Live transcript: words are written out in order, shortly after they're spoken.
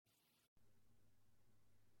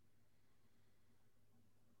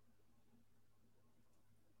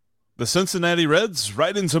The Cincinnati Reds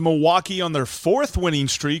right into Milwaukee on their fourth winning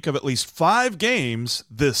streak of at least 5 games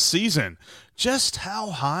this season. Just how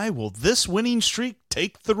high will this winning streak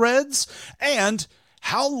take the Reds? And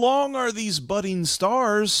how long are these budding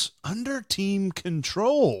stars under team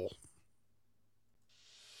control?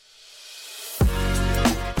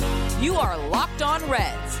 You are Locked On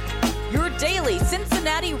Reds, your daily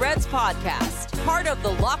Cincinnati Reds podcast, part of the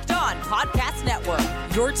Locked On Podcast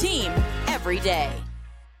Network, your team every day.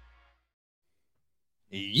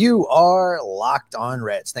 You are Locked On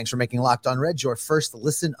Reds. Thanks for making Locked On Reds your first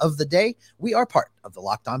listen of the day. We are part of the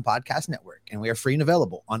Locked On Podcast Network, and we are free and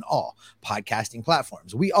available on all podcasting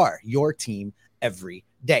platforms. We are your team every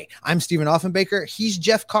day. I'm Stephen Offenbaker. He's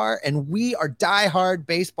Jeff Carr, and we are diehard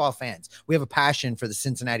baseball fans. We have a passion for the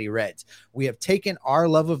Cincinnati Reds. We have taken our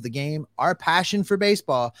love of the game, our passion for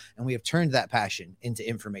baseball, and we have turned that passion into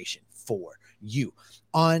information for you.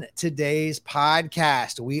 On today's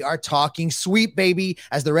podcast, we are talking sweep, baby,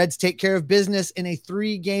 as the Reds take care of business in a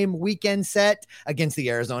 3-game weekend set against the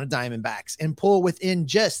Arizona Diamondbacks and pull within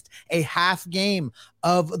just a half game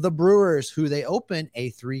of the Brewers, who they open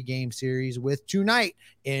a 3-game series with tonight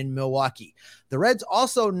in Milwaukee. The Reds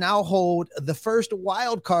also now hold the first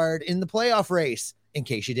wild card in the playoff race, in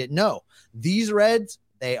case you didn't know. These Reds,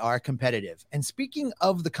 they are competitive. And speaking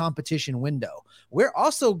of the competition window, we're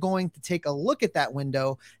also going to take a look at that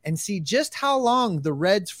window and see just how long the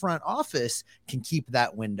Reds front office can keep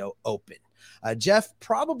that window open. Jeff,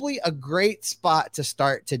 probably a great spot to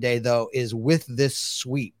start today, though, is with this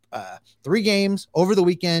sweep. 3 games over the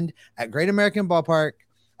weekend at Great American Ballpark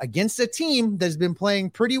against a team that's been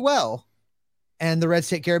playing pretty well, and the Reds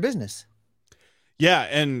take care of business. Yeah,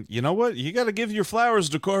 and you know what? You got to give your flowers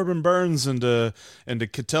to Corbin Burns and to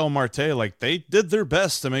Ketel Marte. Like, they did their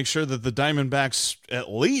best to make sure that the Diamondbacks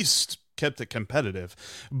at least kept it competitive.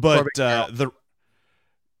 But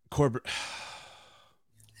Corbin,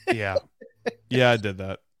 yeah, I did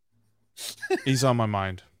that. He's on my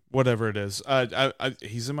mind. Whatever it is,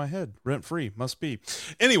 he's in my head, rent free, must be.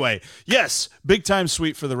 Anyway, yes, big time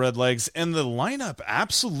sweep for the Redlegs, and the lineup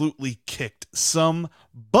absolutely kicked some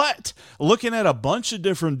butt. Looking at a bunch of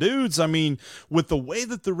different dudes, I mean, with the way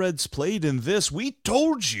that the Reds played in this, we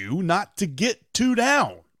told you not to get too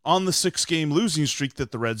down on the 6-game losing streak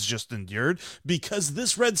that the Reds just endured, because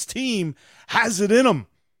this Reds team has it in them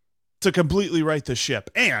to completely right the ship.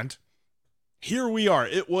 And here we are.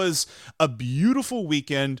 It was a beautiful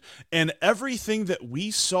weekend, and everything that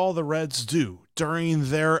we saw the Reds do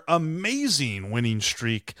during their amazing winning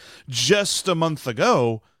streak just a month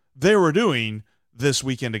ago, they were doing this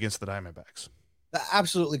weekend against the Diamondbacks.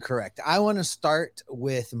 Absolutely correct. I want to start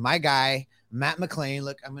with my guy, Matt McLain.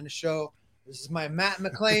 Look, I'm going to show, this is my Matt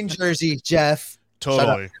McLain jersey, Jeff.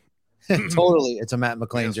 Totally. Totally. It's a Matt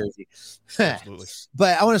McLain jersey. Absolutely.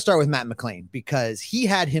 But I want to start with Matt McLain because he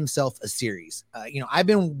had himself a series. I've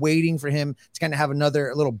been waiting for him to kind of have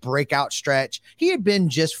another little breakout stretch. He had been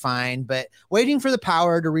just fine, but waiting for the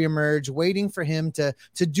power to reemerge, waiting for him to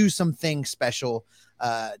do something special,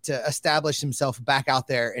 to establish himself back out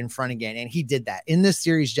there in front again. And he did that in this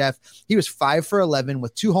series, Jeff. He was 5 for 11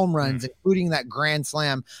 with 2 home runs, including that grand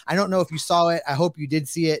slam. I don't know if you saw it. I hope you did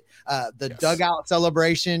see it. The dugout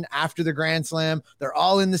celebration after the grand slam. They're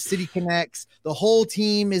all in the City Connects. The whole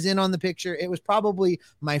team is in on the picture. It was probably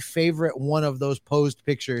my favorite one of those posed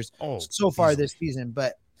pictures so far this season.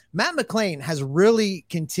 But Matt McLain has really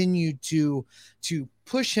continued to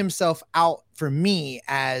push himself out for me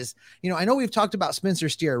as, I know we've talked about Spencer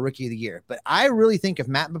Steer, Rookie of the Year, but I really think if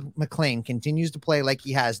Matt McLain continues to play like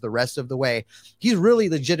he has the rest of the way, he's really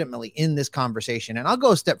legitimately in this conversation. And I'll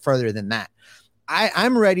go a step further than that.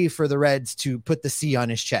 I'm ready for the Reds to put the C on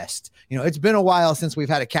his chest. It's been a while since we've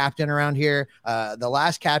had a captain around here. The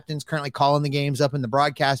last captain's currently calling the games up in the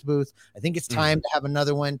broadcast booth. I think it's time to have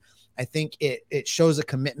another one. I think it shows a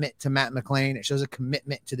commitment to Matt McLain. It shows a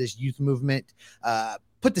commitment to this youth movement.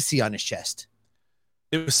 Put the C on his chest.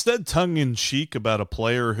 It was said tongue-in-cheek about a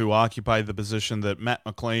player who occupied the position that Matt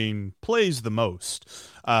McLain plays the most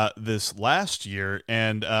this last year,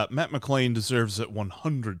 and Matt McLain deserves it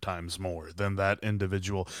 100 times more than that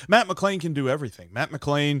individual. Matt McLain can do everything. Matt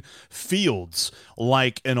McLain fields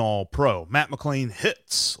like an all-pro. Matt McLain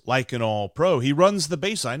hits like an all-pro. He runs the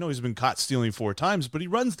base. I know he's been caught stealing 4 times, but he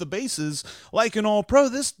runs the bases like an all-pro.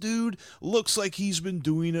 This dude looks like he's been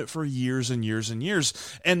doing it for years and years and years.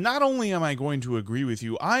 And not only am I going to agree with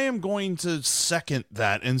you, I am going to second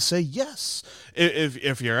that and say yes.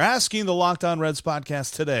 If you're asking the Locked On Reds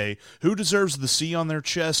podcast today, who deserves the C on their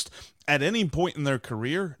chest at any point in their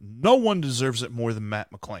career, no one deserves it more than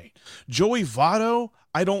Matt McLain. Joey Votto,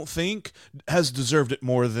 I don't think, has deserved it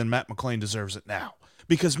more than Matt McLain deserves it now.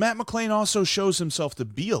 because Matt McLain also shows himself to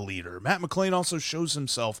be a leader. Matt McLain also shows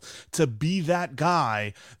himself to be that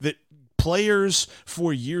guy that players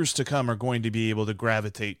for years to come are going to be able to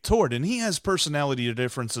gravitate toward. And he has personality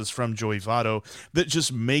differences from Joey Votto that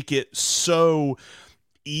just make it so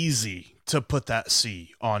easy to put that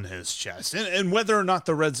C on his chest. And whether or not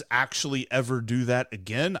the Reds actually ever do that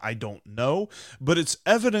again, I don't know, but it's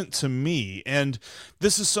evident to me. And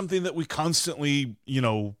this is something that we constantly,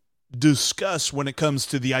 discuss when it comes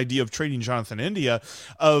to the idea of trading Jonathan India,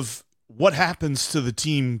 of what happens to the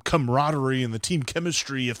team camaraderie and the team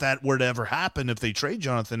chemistry if that were to ever happen, if they trade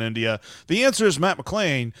Jonathan India. The answer is Matt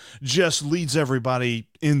McLain just leads everybody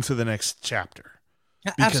into the next chapter.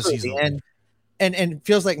 Absolutely. And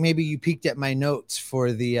feels like maybe you peeked at my notes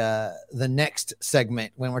for the next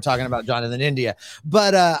segment when we're talking about Jonathan India.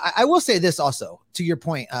 But I will say this also, to your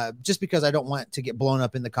point, just because I don't want to get blown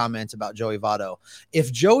up in the comments about Joey Votto.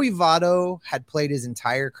 If Joey Votto had played his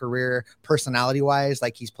entire career personality-wise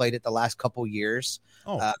like he's played it the last couple years,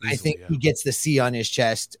 I think he gets the C on his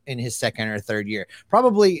chest in his second or third year.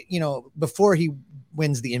 Probably, before he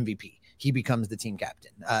wins the MVP. He becomes the team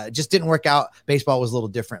captain. Just didn't work out. Baseball was a little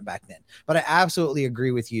different back then. But I absolutely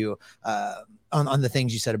agree with you on the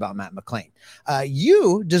things you said about Matt McLain.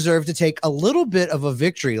 You deserve to take a little bit of a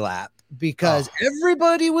victory lap because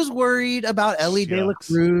everybody was worried about Ellie De La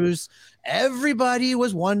Cruz. Everybody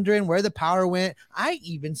was wondering where the power went. I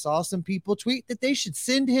even saw some people tweet that they should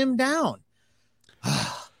send him down.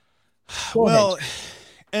 Well,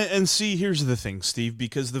 and see, here's the thing, Steve,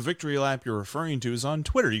 because the victory lap you're referring to is on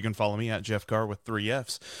Twitter. You can follow me at Jeff Carr with 3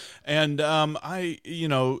 Fs. And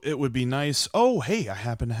it would be nice. Oh, hey, I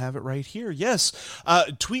happen to have it right here. Yes.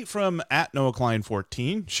 Tweet from at Noah Klein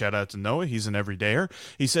 14. Shout out to Noah. He's an everydayer.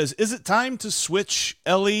 He says, is it time to switch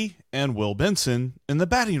Ellie and Will Benson in the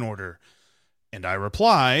batting order? And I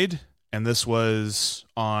replied, and this was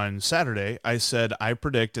on Saturday, I said, I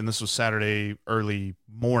predict, and this was Saturday early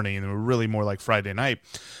morning, and really more like Friday night,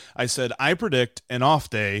 I said, I predict an off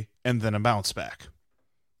day and then a bounce back.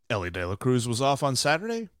 Ellie De La Cruz was off on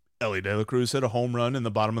Saturday. Ellie De La Cruz hit a home run in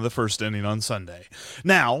the bottom of the first inning on Sunday.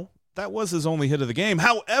 Now, that was his only hit of the game.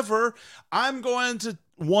 However, I'm going to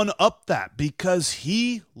one-up that because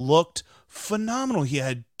he looked phenomenal. He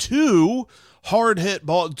had two hard-hit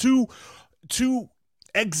balls, two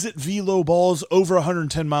exit velo balls over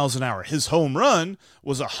 110 miles an hour. His home run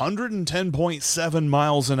was 110.7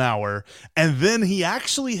 miles an hour, and then he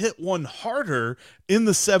actually hit one harder in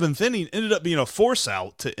the seventh inning. Ended up being a force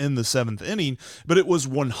out to end the seventh inning, but it was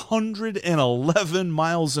 111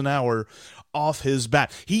 miles an hour off his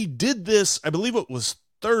bat. He did this, I believe it was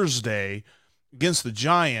Thursday, against the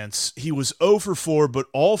Giants. He was 0 for 4, but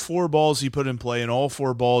all 4 balls he put in play, and all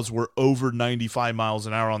 4 balls were over 95 miles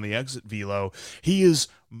an hour on the exit velo. He is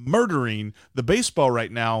murdering the baseball right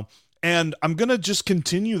now, and I'm going to just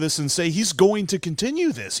continue this and say he's going to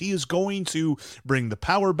continue this. He is going to bring the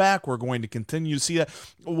power back. We're going to continue to see that.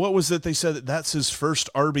 What was it they said that's his first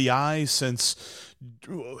RBI since,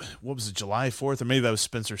 what was it, July 4th? Or maybe that was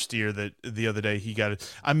Spencer Steer that the other day he got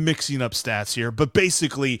it. I'm mixing up stats here, but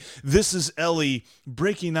basically this is Ellie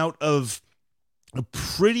breaking out of a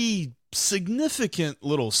pretty significant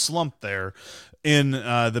little slump there in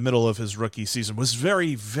the middle of his rookie season. Was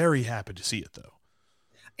very, very happy to see it though.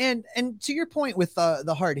 And to your point with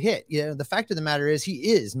the hard hit, the fact of the matter is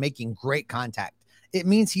he is making great contact. It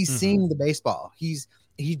means he's seeing the baseball. He's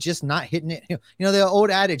just not hitting it. The old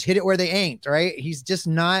adage, hit it where they ain't, right? He's just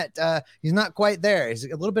not, he's not quite there. It's a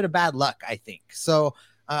little bit of bad luck, I think. So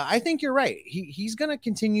I think you're right. He's going to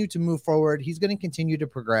continue to move forward. He's going to continue to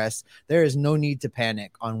progress. There is no need to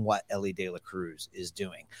panic on what Ellie De La Cruz is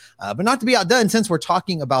doing. But not to be outdone, since we're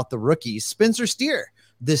talking about the rookies, Spencer Steer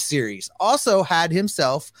this series also had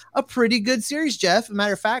himself a pretty good series, Jeff.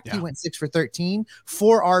 Matter of fact, He went 6 for 13,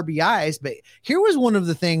 4 RBIs. But here was one of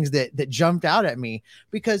the things that jumped out at me,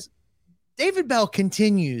 because David Bell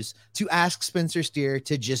continues to ask Spencer Steer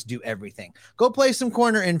to just do everything. Go play some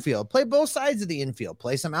corner infield, play both sides of the infield,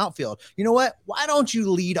 play some outfield. You know what? Why don't you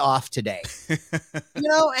lead off today?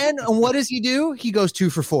 And what does he do? He goes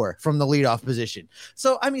 2 for 4 from the leadoff position.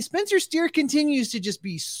 So, Spencer Steer continues to just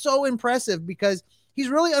be so impressive because he's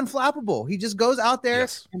really unflappable. He just goes out there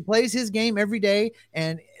and plays his game every day.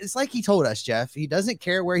 And it's like he told us, Jeff, he doesn't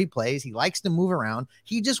care where he plays. He likes to move around.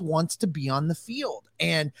 He just wants to be on the field.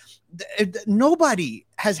 And nobody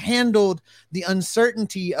has handled the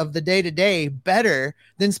uncertainty of the day-to-day better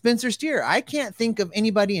than Spencer Steer. I can't think of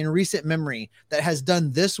anybody in recent memory that has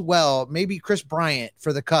done this well. Maybe Chris Bryant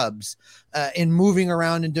for the Cubs in moving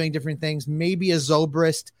around and doing different things. Maybe a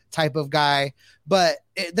Zobrist type of guy, but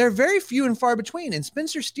they're very few and far between. And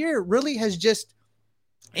Spencer Steer really has just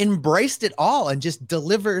embraced it all and just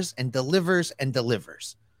delivers and delivers and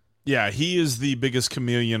delivers. Yeah, he is the biggest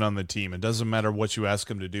chameleon on the team. It doesn't matter what you ask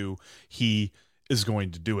him to do, he is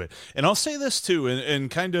going to do it. And I'll say this too,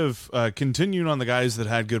 and kind of continuing on the guys that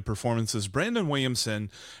had good performances, Brandon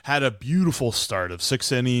Williamson had a beautiful start of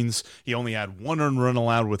 6 innings. He only had 1 earned run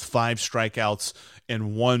allowed with 5 strikeouts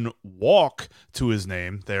and 1 walk to his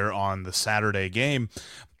name there on the Saturday game.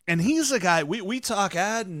 And he's a guy, we talk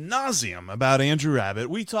ad nauseum about Andrew Abbott.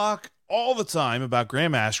 We talk all the time about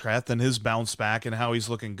Graham Ashcraft and his bounce back and how he's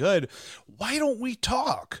looking good. Why don't we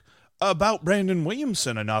talk about Brandon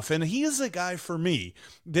Williamson enough? And he is a guy for me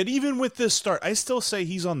that even with this start, I still say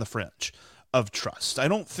he's on the fringe of trust. I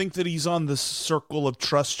don't think that he's on the circle of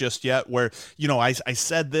trust just yet where, I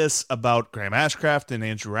said this about Graham Ashcraft and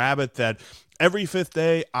Andrew Abbott, that every 5th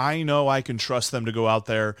day, I know I can trust them to go out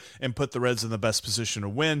there and put the Reds in the best position to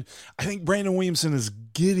win. I think Brandon Williamson is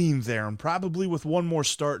getting there, and probably with one more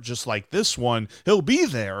start just like this one, he'll be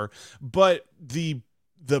there. But the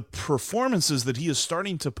performances that he is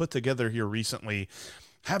starting to put together here recently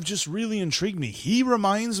have just really intrigued me. He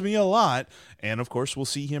reminds me a lot, and of course we'll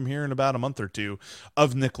see him here in about a month or two,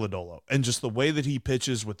 of Nick Lodolo, and just the way that he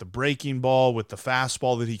pitches with the breaking ball, with the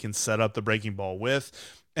fastball that he can set up the breaking ball with.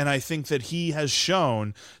 And I think that he has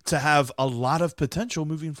shown to have a lot of potential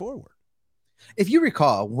moving forward. If you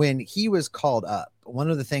recall, when he was called up, one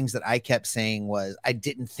of the things that I kept saying was I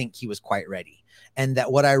didn't think he was quite ready. And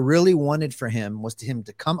that what I really wanted for him was him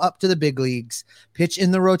to come up to the big leagues, pitch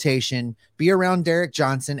in the rotation, be around Derek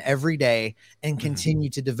Johnson every day, and continue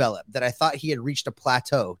to develop. That I thought he had reached a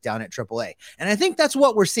plateau down at AAA. And I think that's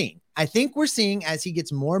what we're seeing. I think we're seeing, as he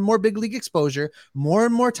gets more and more big league exposure, more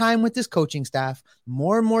and more time with his coaching staff,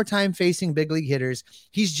 more and more time facing big league hitters,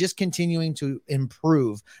 he's just continuing to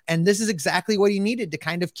improve. And this is exactly what he needed to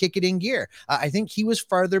kind of kick it in gear. I think he was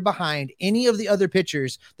farther behind any of the other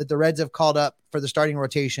pitchers that the Reds have called up for the starting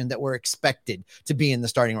rotation that were expected to be in the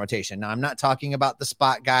starting rotation. Now, I'm not talking about the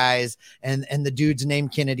spot guys and the dudes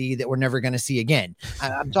named Kennedy that we're never going to see again.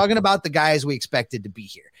 I'm talking about the guys we expected to be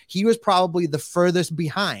here. He was probably the furthest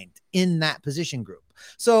behind in that position group.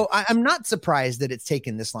 So I'm not surprised that it's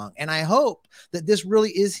taken this long. And I hope that this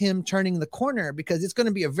really is him turning the corner, because it's going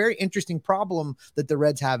to be a very interesting problem that the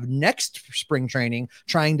Reds have next spring training,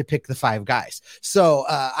 trying to pick the 5 guys. So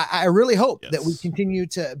I really hope that we continue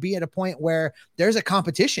to be at a point where there's a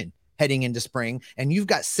competition heading into spring and you've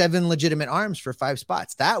got 7 legitimate arms for 5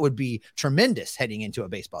 spots. That would be tremendous heading into a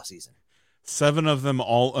baseball season. 7 of them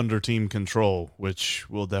all under team control, which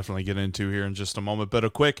we'll definitely get into here in just a moment. But a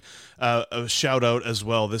quick a shout out as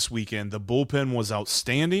well this weekend. The bullpen was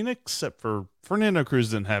outstanding, except for Fernando Cruz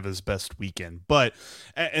didn't have his best weekend. But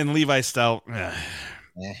and Levi Stout,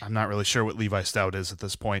 I'm not really sure what Levi Stout is at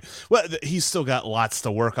this point. Well, he's still got lots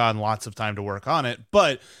to work on, lots of time to work on it.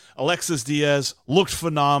 But Alexis Diaz looked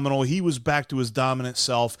phenomenal. He was back to his dominant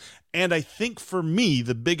self. And I think for me,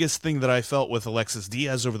 the biggest thing that I felt with Alexis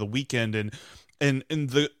Diaz over the weekend and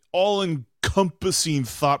the all-encompassing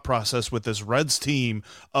thought process with this Reds team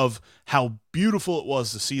of how beautiful it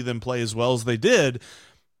was to see them play as well as they did,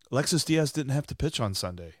 Alexis Diaz didn't have to pitch on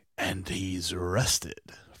Sunday, and he's rested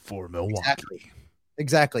for Milwaukee.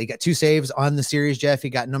 Exactly. He got 2 saves on the series, Jeff. He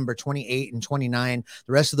got number 28 and 29.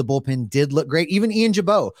 The rest of the bullpen did look great. Even Ian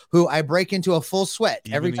Jabot, who I break into a full sweat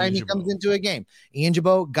every time he comes into a game. Ian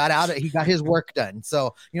Jabot he got his work done.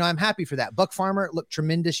 So, I'm happy for that. Buck Farmer looked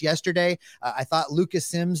tremendous yesterday. I thought Lucas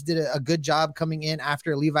Sims did a good job coming in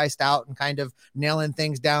after Levi Stout and kind of nailing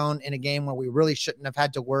things down in a game where we really shouldn't have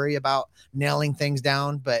had to worry about nailing things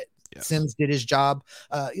down. But yes, Sims did his job.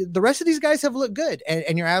 The rest of these guys have looked good.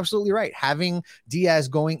 And you're absolutely right. Having Diaz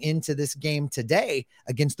going into this game today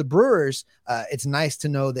against the Brewers, it's nice to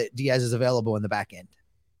know that Diaz is available in the back end.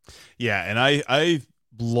 Yeah, and I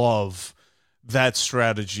love that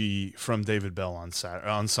strategy from David Bell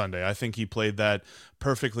on Sunday. I think he played that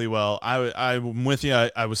perfectly well. I'm with you.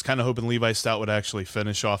 I was kind of hoping Levi Stout would actually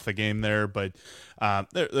finish off the game there, but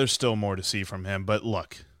there's still more to see from him. But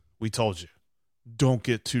look, we told you, don't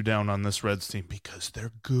get too down on this Reds team because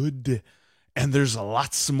they're good. And there's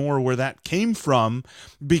lots more where that came from,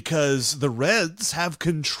 because the Reds have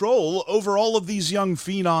control over all of these young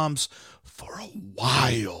phenoms for a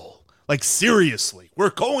while. Like, seriously, we're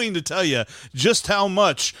going to tell you just how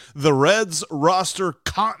much the Reds roster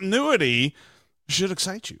continuity should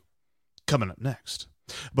excite you. Coming up next.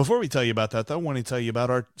 Before we tell you about that, though, I want to tell you about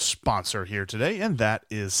our sponsor here today, and that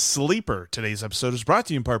is Sleeper. Today's episode is brought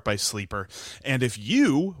to you in part by Sleeper. And if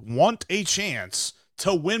you want a chance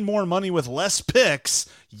To win more money with less picks,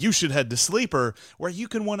 you should head to Sleeper, where you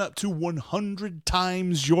can win up to 100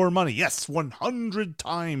 times your money. Yes, 100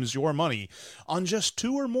 times your money on just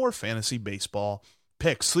 2 or more fantasy baseball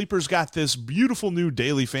picks. Sleeper's got this beautiful new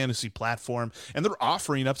daily fantasy platform, and they're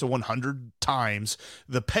offering up to 100 times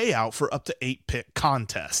the payout for up to 8 pick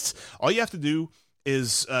contests. All you have to do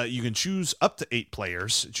is you can choose up to 8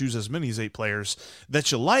 players, choose as many as 8 players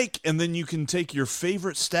that you like, and then you can take your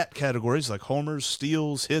favorite stat categories like homers,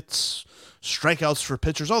 steals, hits, strikeouts for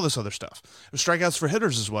pitchers, all this other stuff. Strikeouts for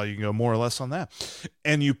hitters as well. You can go more or less on that.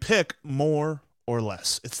 And you pick more or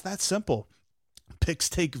less. It's that simple. Picks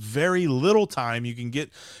take very little time. You can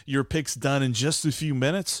get your picks done in just a few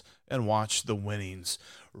minutes and watch the winnings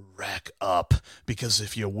rack up, because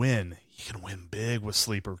if you win, you can win big with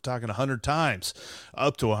Sleeper. We're talking 100 times,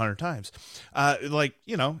 up to 100 times.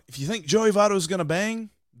 If you think Joey Votto is going to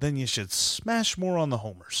bang, then you should smash more on the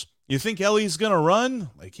homers. You think Ellie's going to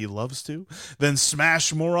run, like he loves to, then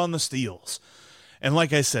smash more on the steals. And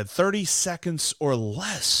like I said, 30 seconds or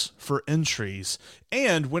less for entries.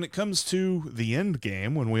 And when it comes to the end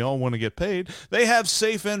game, when we all want to get paid, they have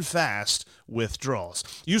safe and fast withdrawals.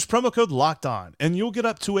 Use promo code LOCKEDON, and you'll get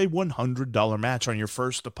up to a $100 match on your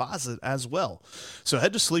first deposit as well. So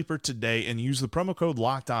head to Sleeper today and use the promo code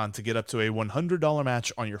LOCKEDON to get up to a $100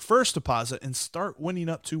 match on your first deposit and start winning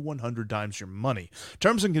up to 100 times your money.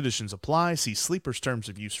 Terms and conditions apply. See Sleeper's terms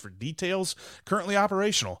of use for details. Currently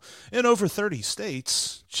operational in over 30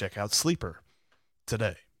 states. Check out Sleeper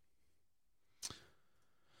today.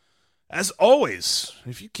 As always,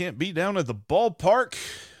 if you can't be down at the ballpark,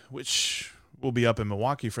 which will be up in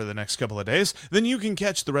Milwaukee for the next couple of days, then you can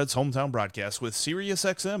catch the Reds' hometown broadcast with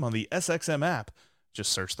SiriusXM on the SXM app.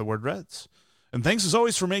 Just search the word Reds. And thanks as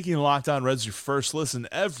always for making Locked On Reds your first listen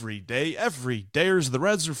every day. Every day as the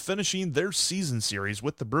Reds are finishing their season series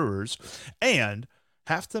with the Brewers and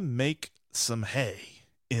have to make some hay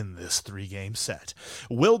in this 3-game set.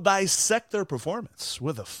 We'll dissect their performance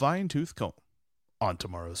with a fine-tooth comb on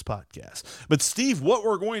tomorrow's podcast. But Steve, what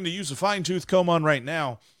we're going to use a fine-tooth comb on right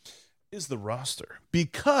now is the roster,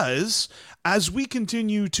 because as we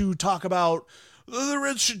continue to talk about the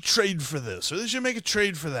Reds should trade for this, or they should make a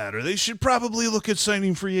trade for that, or they should probably look at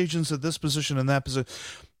signing free agents at this position and that position,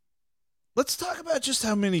 let's talk about just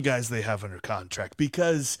how many guys they have under contract,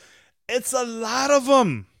 because it's a lot of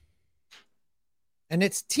them. And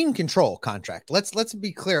it's team control contract. Let's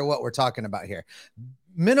be clear what we're talking about here.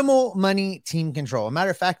 Minimal money, team control. A matter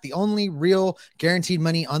of fact, the only real guaranteed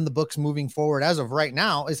money on the books moving forward as of right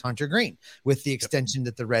now is Hunter Green, with the extension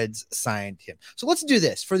that the Reds signed him. So let's do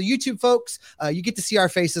this. For the YouTube folks, you get to see our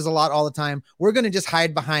faces a lot all the time. We're going to just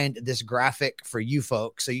hide behind this graphic for you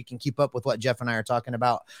folks so you can keep up with what Jeff and I are talking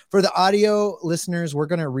about. For the audio listeners, we're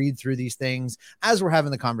going to read through these things as we're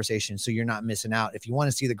having the conversation so you're not missing out. If you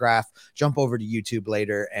want to see the graph, jump over to YouTube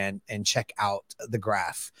later and check out the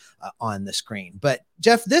graph on the screen. But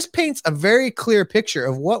Jeff, this paints a very clear picture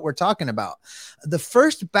of what we're talking about. The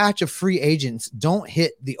first batch of free agents don't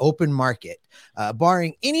hit the open market,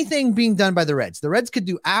 barring anything being done by the Reds. The Reds could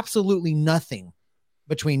do absolutely nothing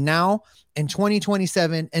between now and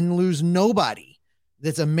 2027 and lose nobody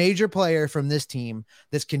that's a major player from this team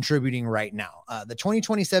that's contributing right now. The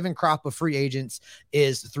 2027 crop of free agents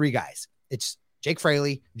is 3 guys. It's Jake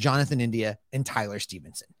Fraley, Jonathan India, and Tyler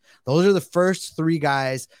Stevenson. Those are the first 3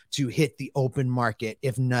 guys to hit the open market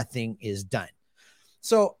if nothing is done.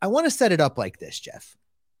 So I want to set it up like this, Jeff.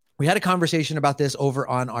 We had a conversation about this over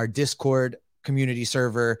on our Discord community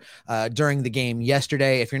server during the game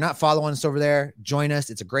yesterday. If you're not following us over there, join us.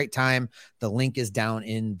 It's a great time. The link is down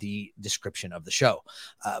in the description of the show.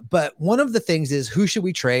 But one of the things is, who should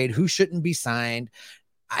we trade? Who shouldn't be signed?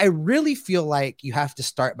 I really feel like you have to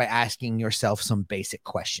start by asking yourself some basic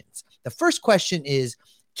questions. The first question is,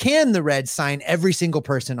 can the Reds sign every single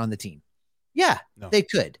person on the team? Yeah, no. They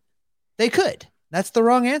could. They could. That's the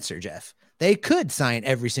wrong answer, Jeff. They could sign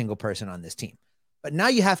every single person on this team. But now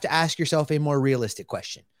you have to ask yourself a more realistic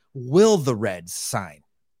question. Will the Reds sign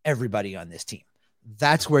everybody on this team?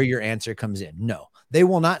 That's where your answer comes in. No, they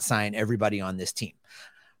will not sign everybody on this team.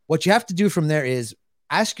 What you have to do from there is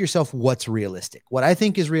ask yourself what's realistic. What I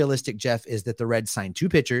think is realistic, Jeff, is that the Reds signed 2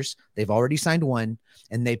 pitchers. They've already signed 1,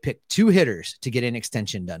 and they picked 2 hitters to get an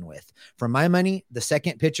extension done with. For my money, the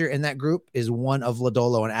second pitcher in that group is one of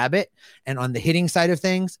Lodolo and Abbott. And on the hitting side of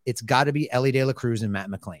things, it's got to be Ellie De La Cruz and Matt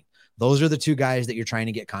McLean. Those are the 2 guys that you're trying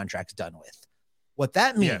to get contracts done with. What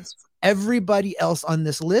that means, everybody else on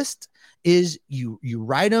this list is you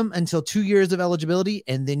ride them until 2 years of eligibility,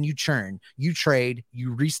 and then you churn, you trade,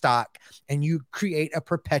 you restock, and you create a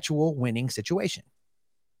perpetual winning situation.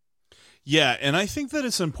 Yeah, and I think that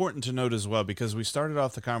it's important to note as well, because we started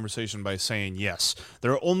off the conversation by saying, yes,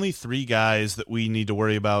 there are only 3 guys that we need to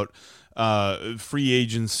worry about free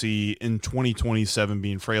agency in 2027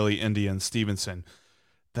 being Fraley, India, and Stevenson.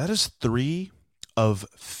 That is 3 of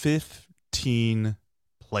 15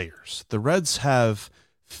 players. The Reds have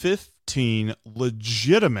 15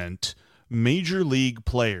 legitimate major league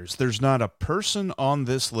players. There's not a person on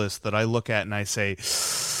this list that I look at and I say,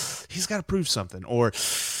 he's got to prove something, or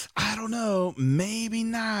I don't know, maybe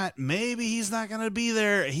not. Maybe he's not going to be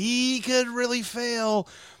there. He could really fail.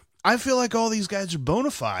 I feel like all these guys are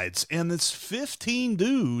bona fides, and it's 15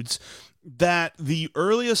 dudes that the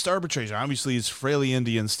earliest arbitration, obviously, is Fraley,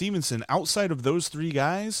 India, and Stevenson. Outside of those 3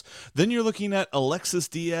 guys, then you're looking at Alexis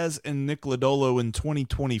Diaz and Nick Lodolo in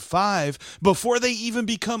 2025 before they even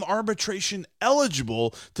become arbitration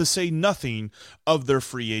eligible, to say nothing of their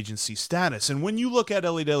free agency status. And when you look at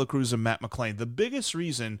Elly De La Cruz and Matt McLain, the biggest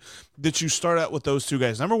reason that you start out with those 2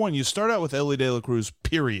 guys, number one, you start out with Elly De La Cruz,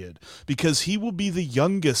 period, because he will be the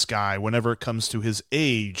youngest guy whenever it comes to his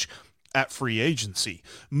age at free agency.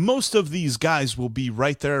 Most of these guys will be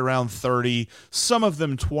right there around 30, some of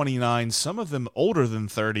them 29, some of them older than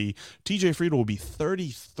 30. TJ Friedl will be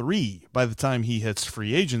 33 by the time he hits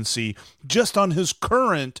free agency, just on his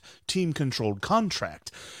current team-controlled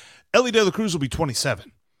contract. Elly De La Cruz will be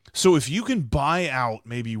 27. So if you can buy out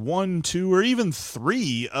maybe 1, 2, or even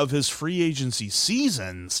 3 of his free agency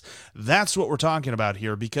seasons, that's what we're talking about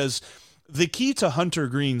here, because the key to Hunter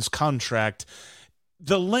Green's contract,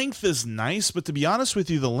 the length is nice, but to be honest with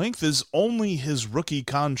you, the length is only his rookie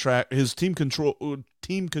contract, his team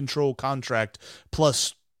control contract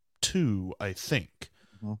plus 2, I think.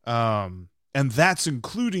 Mm-hmm. And that's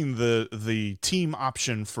including the team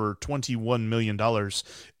option for $21 million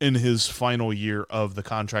in his final year of the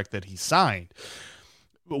contract that he signed.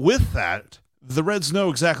 But with that, the Reds know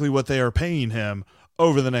exactly what they are paying him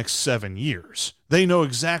over the next 7 years. They know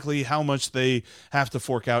exactly how much they have to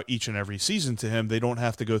fork out each and every season to him. They don't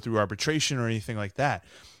have to go through arbitration or anything like that.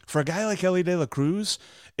 For a guy like Elly De La Cruz,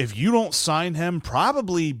 if you don't sign him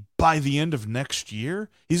probably by the end of next year,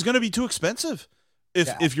 he's going to be too expensive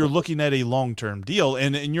if you're looking at a long-term deal.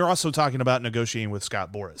 And you're also talking about negotiating with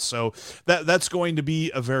Scott Boras. So that's going to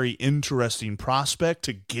be a very interesting prospect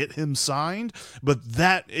to get him signed. But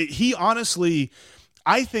he honestly,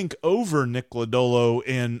 I think, over Nick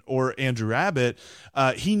Lodolo or Andrew Abbott,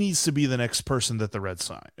 he needs to be the next person that the Reds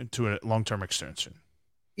sign to a long-term extension.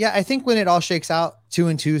 Yeah, I think when it all shakes out, 2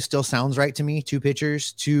 and 2 still sounds right to me. 2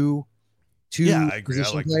 pitchers, two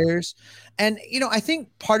position players. That. And, I think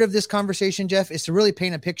part of this conversation, Jeff, is to really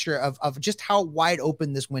paint a picture of just how wide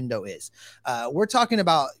open this window is. We're talking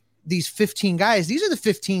about these 15 guys. These are the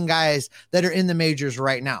 15 guys that are in the majors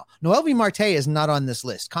right now. Noelvi Marte is not on this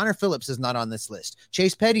list. Connor Phillips is not on this list.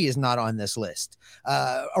 Chase Petty is not on this list.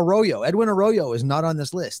 Edwin Arroyo is not on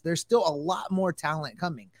this list. There's still a lot more talent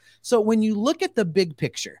coming. So when you look at the big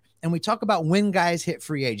picture and we talk about when guys hit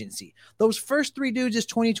free agency, those first 3 dudes is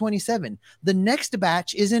 2027. The next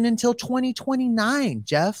batch isn't until 2029,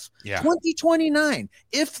 Jeff. Yeah. 2029.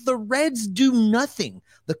 If the Reds do nothing,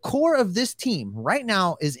 the core of this team right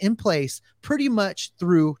now is in place pretty much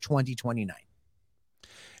through 2029.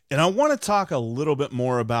 And I want to talk a little bit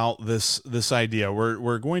more about this idea.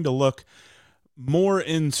 We're going to look more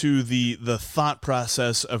into the thought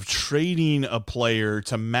process of trading a player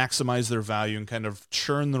to maximize their value and kind of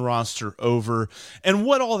churn the roster over, and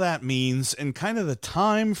what all that means, and kind of the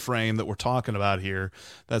time frame that we're talking about here.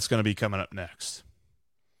 That's going to be coming up next.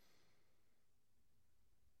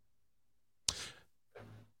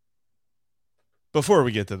 Before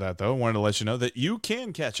we get to that, though, I wanted to let you know that you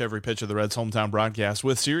can catch every pitch of the Reds' hometown broadcast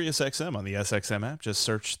with SiriusXM on the SXM app. Just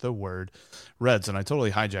search the word Reds, and I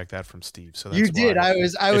totally hijacked that from Steve. So that's you did. Why, I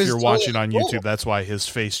was. If you're watching on YouTube, that's why his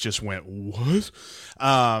face just went what.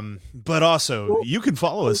 But also, you can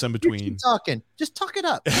follow us in between. Keep talking. Just talk it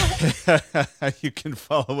up. You can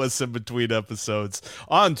follow us in between episodes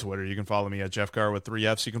on Twitter. You can follow me at Jeff Carr with 3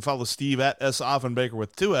 Fs. You can follow Steve at S. Offenbaker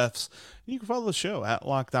with 2 Fs. You can follow the show at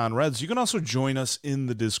Locked On Reds. You can also join us in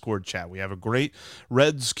the Discord chat. We have a great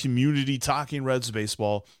Reds community talking Reds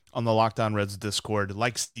baseball on the Locked On Reds Discord.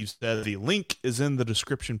 Like Steve said, the link is in the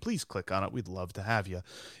description. Please click on it. We'd love to have you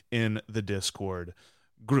in the Discord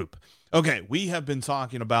group. Okay, we have been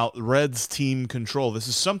talking about Reds team control. This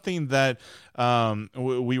is something that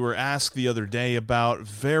we were asked the other day about.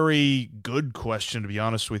 Very good question, to be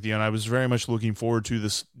honest with you, and I was very much looking forward to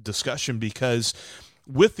this discussion because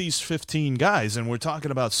with these 15 guys, and we're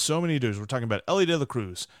talking about so many dudes. We're talking about Ellie De La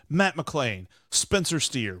Cruz, Matt McClain, Spencer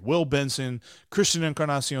Steer, Will Benson, Christian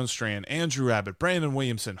Encarnacion Strand, Andrew Abbott, Brandon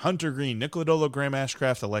Williamson, Hunter Green, Nicoladolo, Graham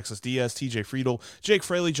Ashcraft, Alexis Diaz, TJ Friedel, Jake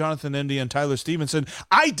Fraley, Jonathan India, and Tyler Stevenson.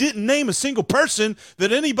 I didn't name a single person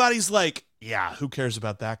that anybody's like, yeah, who cares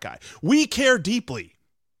about that guy? We care deeply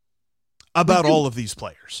about all of these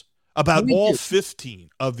players, about all 15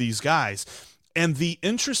 of these guys. And the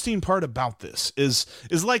interesting part about this is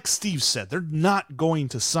like Steve said, they're not going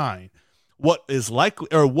to sign. What is likely,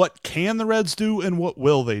 or what can the Reds do, and what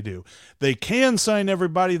will they do? They can sign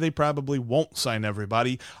everybody. They probably won't sign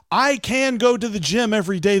everybody. I can go to the gym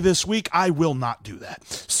every day this week. I will not do that.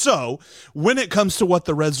 So when it comes to what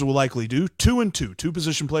the Reds will likely do, 2 and 2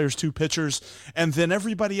 position players, 2 pitchers, and then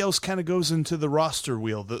everybody else kind of goes into the roster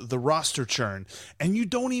wheel, the roster churn, and you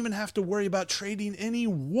don't even have to worry about trading any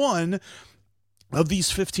one of these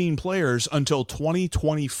 15 players until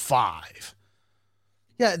 2025.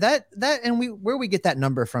 Yeah, that and where we get that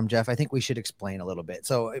number from, Jeff, I think we should explain a little bit.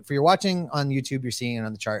 So if you're watching on YouTube, you're seeing it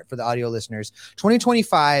on the chart. For the audio listeners,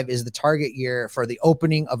 2025 is the target year for the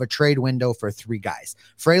opening of a trade window for 3 guys,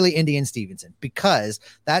 Fraley, Indy, and Stevenson, because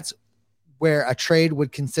that's where a trade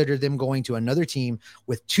would consider them going to another team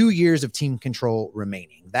with 2 years of team control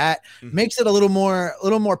remaining. That makes it a little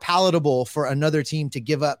more palatable for another team to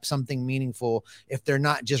give up something meaningful if they're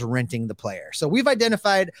not just renting the player. So we've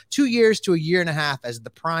identified 2 years to a year and a half as the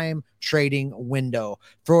prime trading window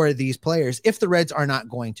for these players if the Reds are not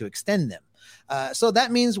going to extend them. So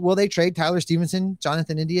that means, will they trade Tyler Stevenson,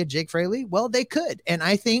 Jonathan India, Jake Fraley? Well, they could. And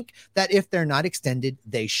I think that if they're not extended,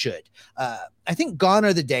 they should. I think gone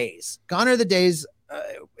are the days,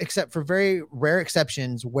 except for very rare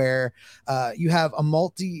exceptions where you have a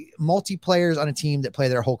multi players on a team that play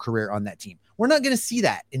their whole career on that team. We're not going to see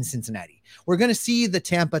that in Cincinnati. We're going to see the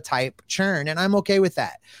Tampa type churn, and I'm okay with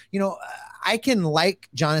that. I can like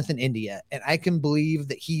Jonathan India, and I can believe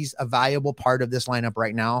that he's a valuable part of this lineup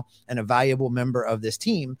right now and a valuable member of this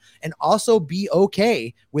team, and also be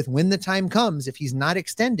okay with, when the time comes, if he's not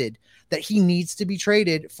extended, that he needs to be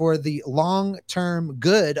traded for the long-term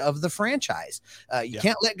good of the franchise. You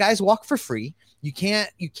can't let guys walk for free. You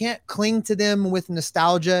can't cling to them with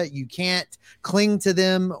nostalgia. You can't cling to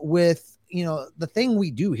them with, the thing we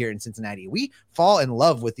do here in Cincinnati. We fall in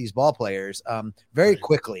love with these ball players very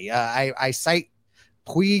quickly. I cite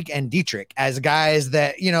Puig and Dietrich as guys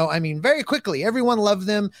that, very quickly, everyone loved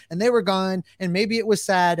them and they were gone. And maybe it was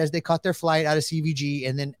sad as they caught their flight out of CVG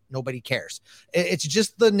and then nobody cares. It's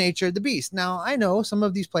just the nature of the beast. Now, I know some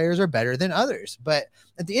of these players are better than others, but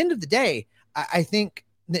at the end of the day, I think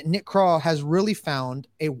that Nick Krall has really found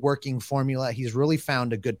a working formula. He's really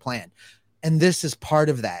found a good plan. And this is part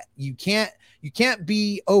of that. You can't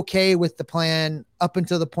be okay with the plan up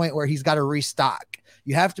until the point where he's got to restock.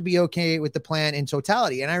 You have to be okay with the plan in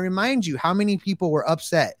totality. And I remind you how many people were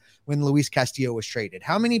upset when Luis Castillo was traded.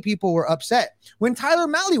 How many people were upset when Tyler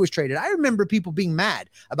Mahle was traded? I remember people being mad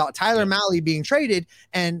about Tyler Mahle being traded.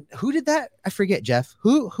 And who did that? I forget, Jeff.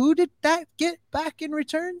 Who did that get back in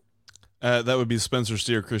return? That would be Spencer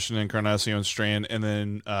Steer, Christian Encarnacion Strand, and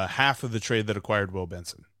then half of the trade that acquired Will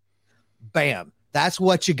Benson. Bam. That's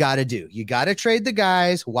what you got to do. You got to trade the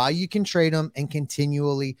guys while you can trade them and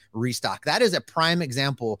continually restock. That is a prime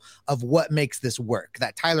example of what makes this work,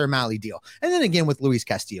 that Tyler Mahle deal. And then again with Luis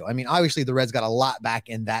Castillo. Obviously the Reds got a lot back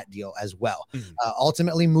in that deal as well.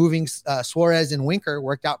 Ultimately moving Suarez and Winker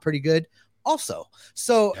worked out pretty good also.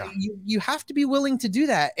 So you have to be willing to do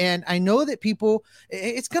that. And I know that people,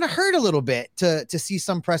 it's going to hurt a little bit to see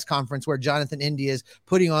some press conference where Jonathan India is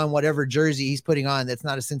putting on whatever jersey he's putting on that's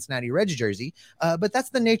not a Cincinnati Reds jersey. But that's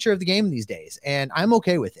the nature of the game these days. And I'm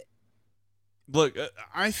okay with it. Look,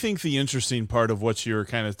 I think the interesting part of what you're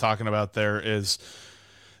kind of talking about there is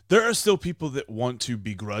there are still people that want to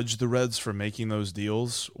begrudge the Reds for making those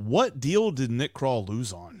deals. What deal did Nick Krall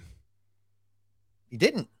lose on? He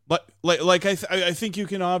didn't. But I think you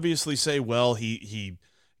can obviously say, well, he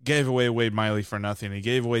gave away Wade Miley for nothing. He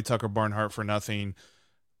gave away Tucker Barnhart for nothing.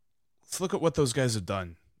 Let's look at what those guys have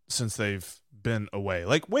done since they've been away.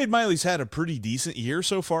 Like, Wade Miley's had a pretty decent year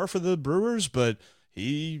so far for the Brewers, but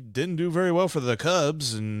he didn't do very well for the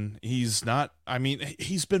Cubs, and he's not,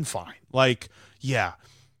 he's been fine.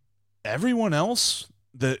 Everyone else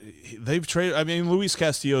that they've traded, Luis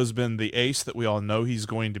Castillo has been the ace that we all know he's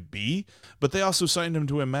going to be, but they also signed him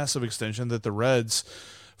to a massive extension that the Reds,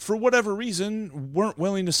 for whatever reason, weren't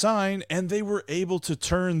willing to sign, and they were able to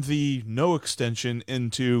turn the no extension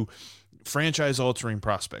into franchise-altering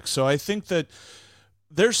prospects. So I think that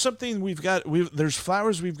there's something there's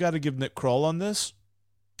flowers we've got to give Nick Krall on this.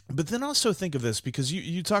 But then also think of this, because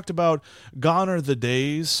you talked about gone are the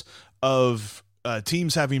days of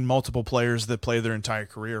teams having multiple players that play their entire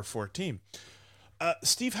career for a team.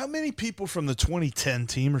 Steve, how many people from the 2010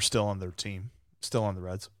 team are still on their team, still on the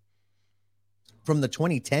Reds? From the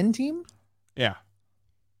 2010 team? Yeah.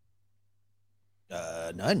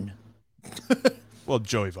 None. Well,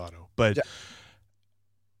 Joey Votto, but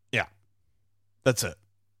yeah, that's it.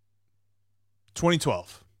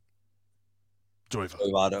 2012. Joey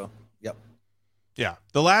Votto. Yep. Yeah.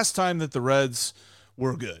 The last time that the Reds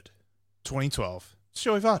were good, 2012, it's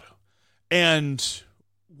Joey Votto. And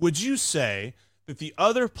would you say that the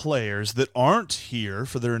other players that aren't here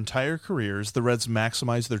for their entire careers, the Reds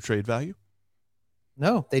maximize their trade value?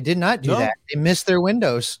 No, they did not do that. They missed their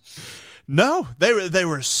windows. No, they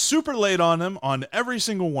were super late on him, on every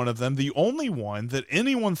single one of them. The only one that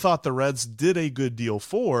anyone thought the Reds did a good deal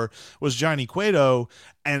for was Johnny Cueto,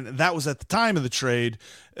 and that was at the time of the trade.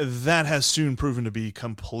 That has soon proven to be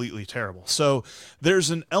completely terrible. So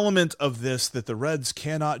there's an element of this that the Reds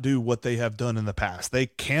cannot do what they have done in the past. They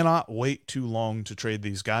cannot wait too long to trade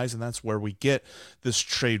these guys, and that's where we get this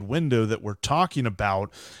trade window that we're talking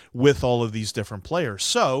about with all of these different players.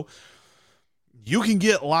 So you can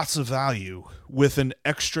get lots of value with an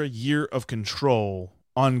extra year of control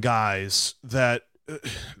on guys that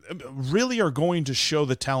really are going to show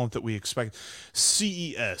the talent that we expect.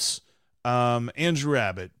 CES, Andrew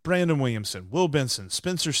Abbott, Brandon Williamson, Will Benson,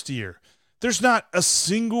 Spencer Steer. There's not a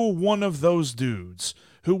single one of those dudes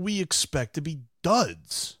who we expect to be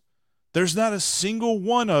duds. There's not a single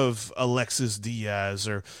one of Alexis Diaz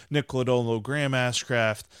or Nick Lodolo, Graham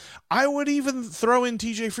Ashcraft. I would even throw in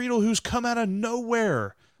TJ Friedel, who's come out of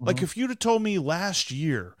nowhere. Mm-hmm. Like, if you'd have told me last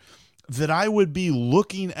year that I would be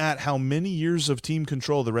looking at how many years of team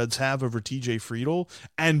control the Reds have over TJ Friedel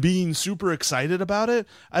and being super excited about it,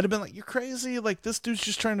 I'd have been like, you're crazy. Like, this dude's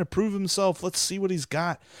just trying to prove himself. Let's see what he's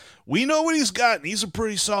got. We know what he's got, and he's a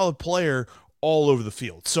pretty solid player all over the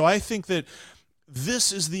field. So I think that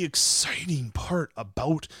this is the exciting part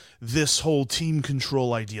about this whole team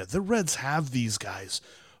control idea. The Reds have these guys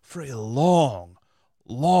for a long,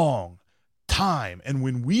 long time. And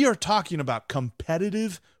when we are talking about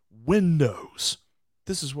competitive windows,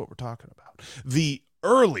 this is what we're talking about. The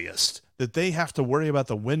earliest that they have to worry about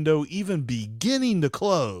the window even beginning to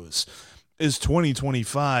close is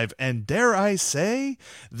 2025, and dare I say,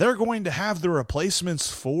 they're going to have the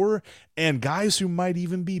replacements for and guys who might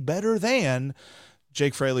even be better than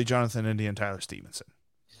Jake Fraley, Jonathan India, and Tyler Stevenson.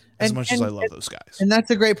 As much as I love those guys. And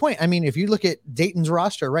that's a great point. I mean, if you look at Dayton's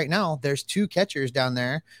roster right now, there's two catchers down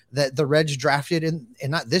there that the Reds drafted in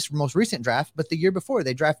not this most recent draft, but the year before.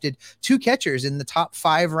 They drafted two catchers in the top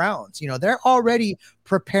 5 rounds. You know, they're already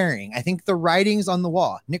preparing. I think the writing's on the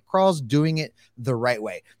wall. Nick Kral's doing it the right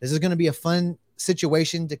way. This is going to be a fun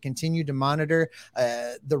situation to continue to monitor.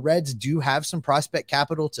 The Reds do have some prospect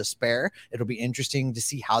capital to spare. It'll be interesting to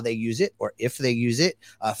see how they use it, or if they use it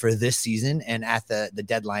for this season and at the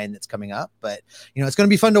deadline that's coming up. But, you know, it's going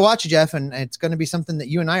to be fun to watch, Jeff, and it's going to be something that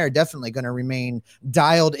you and I are definitely going to remain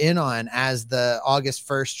dialed in on as the August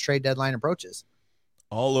 1st trade deadline approaches.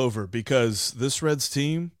 All over, because this Reds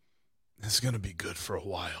team is going to be good for a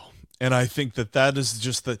while. And I think that is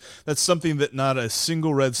just that's something that not a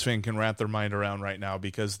single Reds fan can wrap their mind around right now,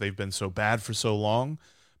 because they've been so bad for so long.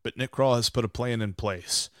 But Nick Krall has put a plan in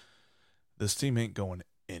place. This team ain't going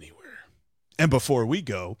anywhere. And before we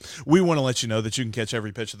go, we want to let you know that you can catch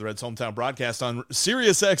every pitch of the Reds hometown broadcast on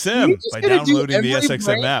SiriusXM by downloading the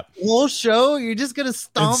SXM app. Whole show, you're just going to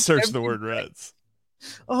stomp and search the word Reds.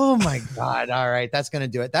 Oh my God. All right. That's going to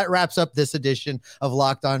do it. That wraps up this edition of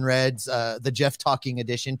Locked On Reds, the Jeff Talking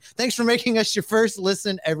edition. Thanks for making us your first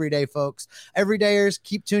listen every day, folks. Everydayers,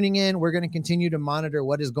 keep tuning in. We're going to continue to monitor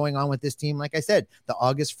what is going on with this team. Like I said, the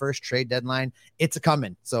August 1st trade deadline, it's a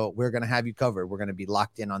coming. So we're going to have you covered. We're going to be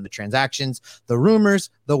locked in on the transactions, the rumors,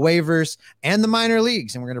 the waivers, and the minor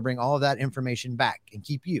leagues. And we're going to bring all of that information back and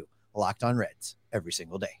keep you locked on Reds every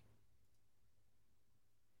single day.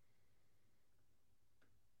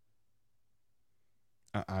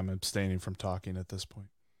 I'm abstaining from talking at this point.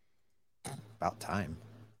 About time.